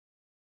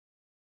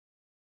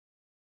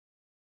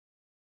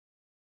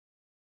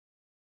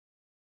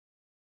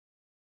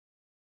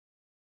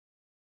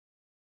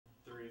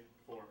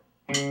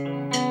Dial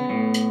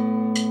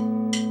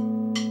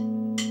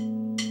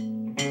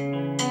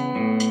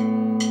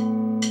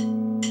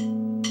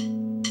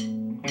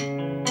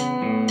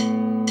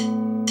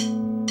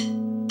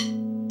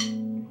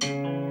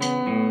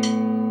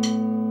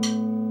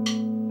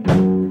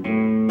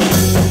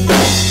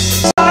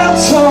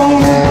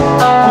tone,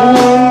 one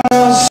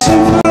more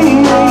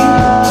symphony,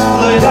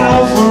 laid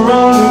out for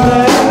only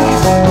me.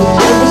 The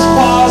papers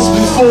pass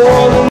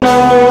before the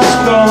numbers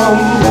come.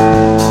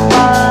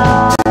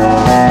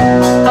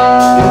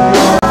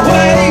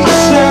 Waiting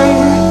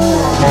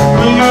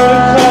for you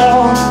to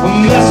call, a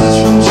message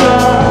from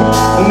John,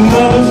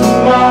 another from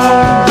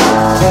mine.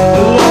 I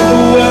love the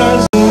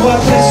words and what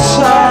they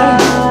say,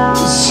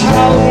 it's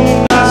how the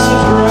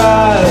message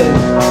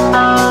rides.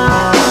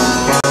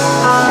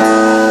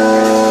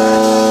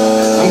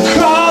 I'm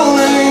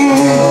calling,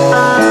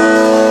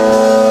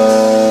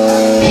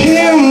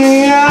 hear me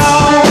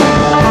out,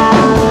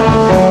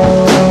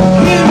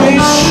 hear me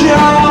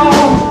shout.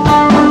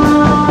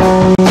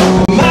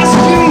 I'm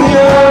asking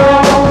you,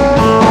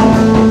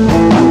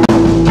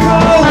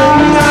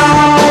 calling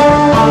now.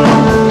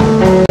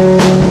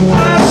 I'm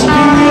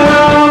asking you,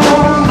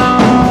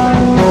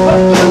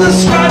 up in the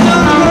sky,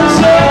 nothing can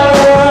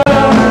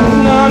turn.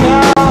 No, no.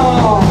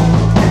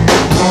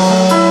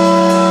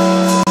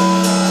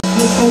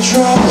 If I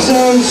drop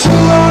down to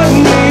my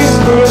knees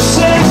for a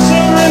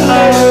century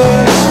later,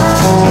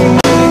 too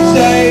many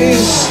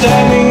days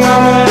standing on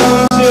my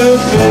own 2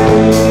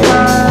 feet.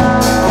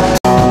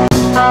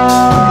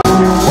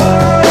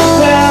 What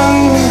then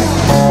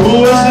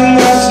was the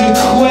nasty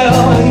quill,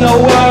 and no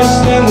worse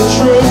than the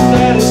truth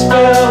that it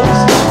spills.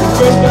 The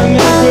first by me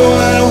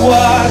doing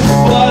what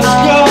was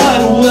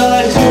good, will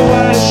I do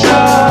what I should?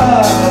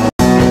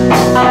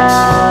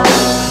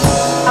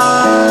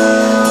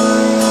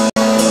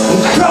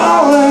 I'm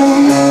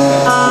calling,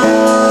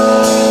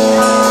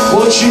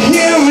 won't you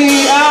hear me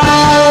out?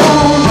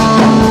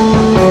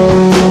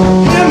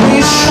 Hear me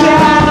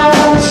shout.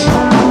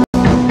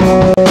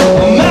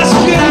 I'm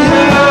asking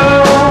you,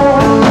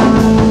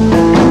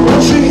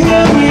 won't you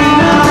hear me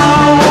now?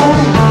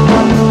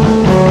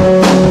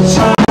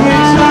 Turn me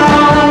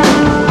down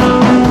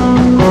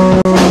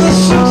from the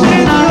city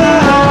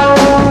now.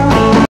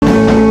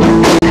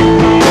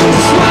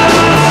 It's what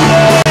I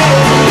need,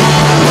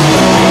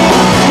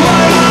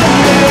 what I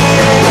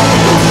need.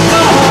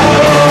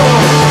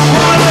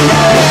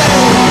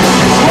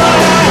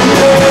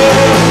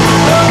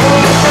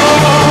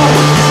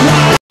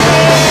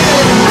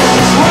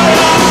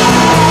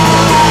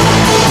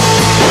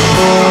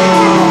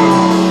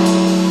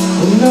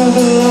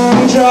 Another long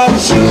drop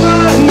to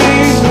my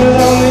knees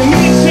with only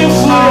me to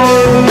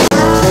please.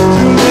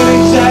 Too many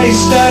days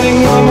standing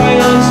on my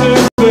own 2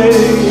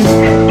 feet.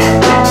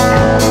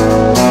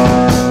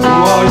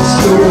 I'm always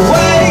still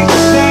waiting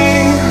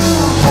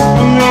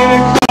for me to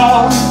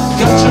call.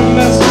 Got your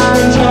message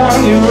from John,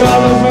 your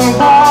relevant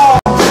Paul.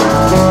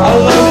 I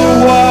love your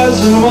words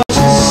and what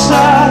you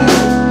said.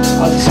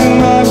 I'll do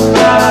my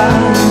best.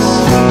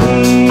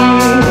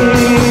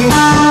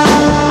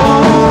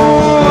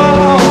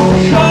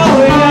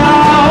 Calling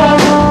out,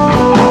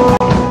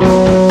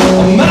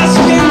 I'm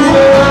asking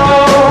you,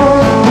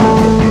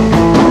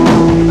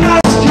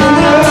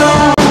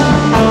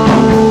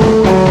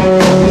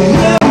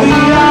 hear me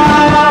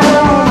out,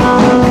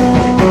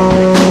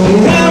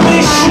 hear me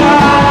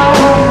shout.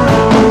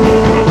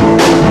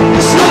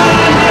 It's what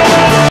I need,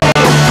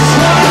 it's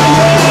what I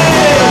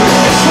need,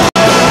 it's what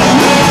I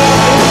need.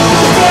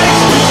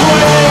 Space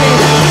between,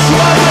 it's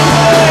what I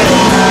need,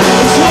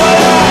 it's what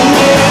I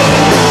need.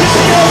 Just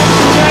give it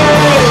to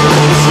me,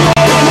 it's what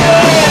I need, it's what I need. Just give it to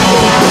me, it's what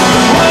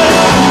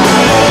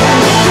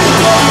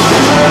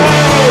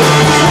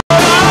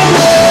I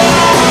need.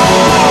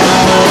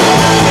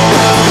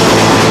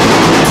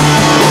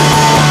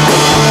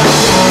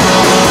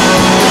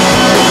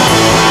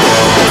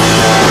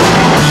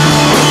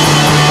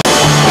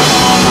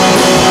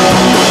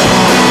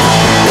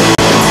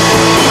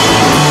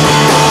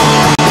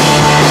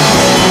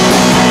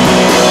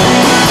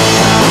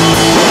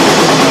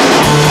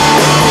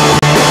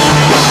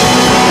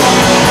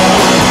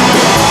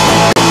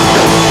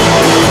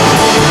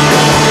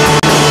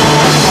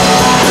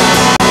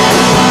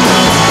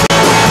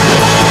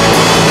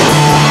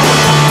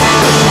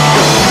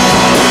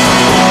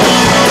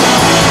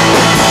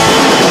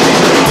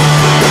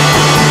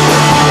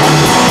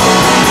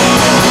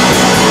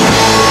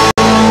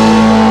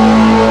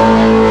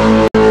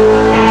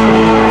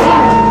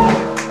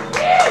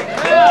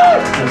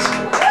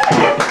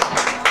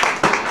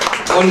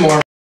 One more.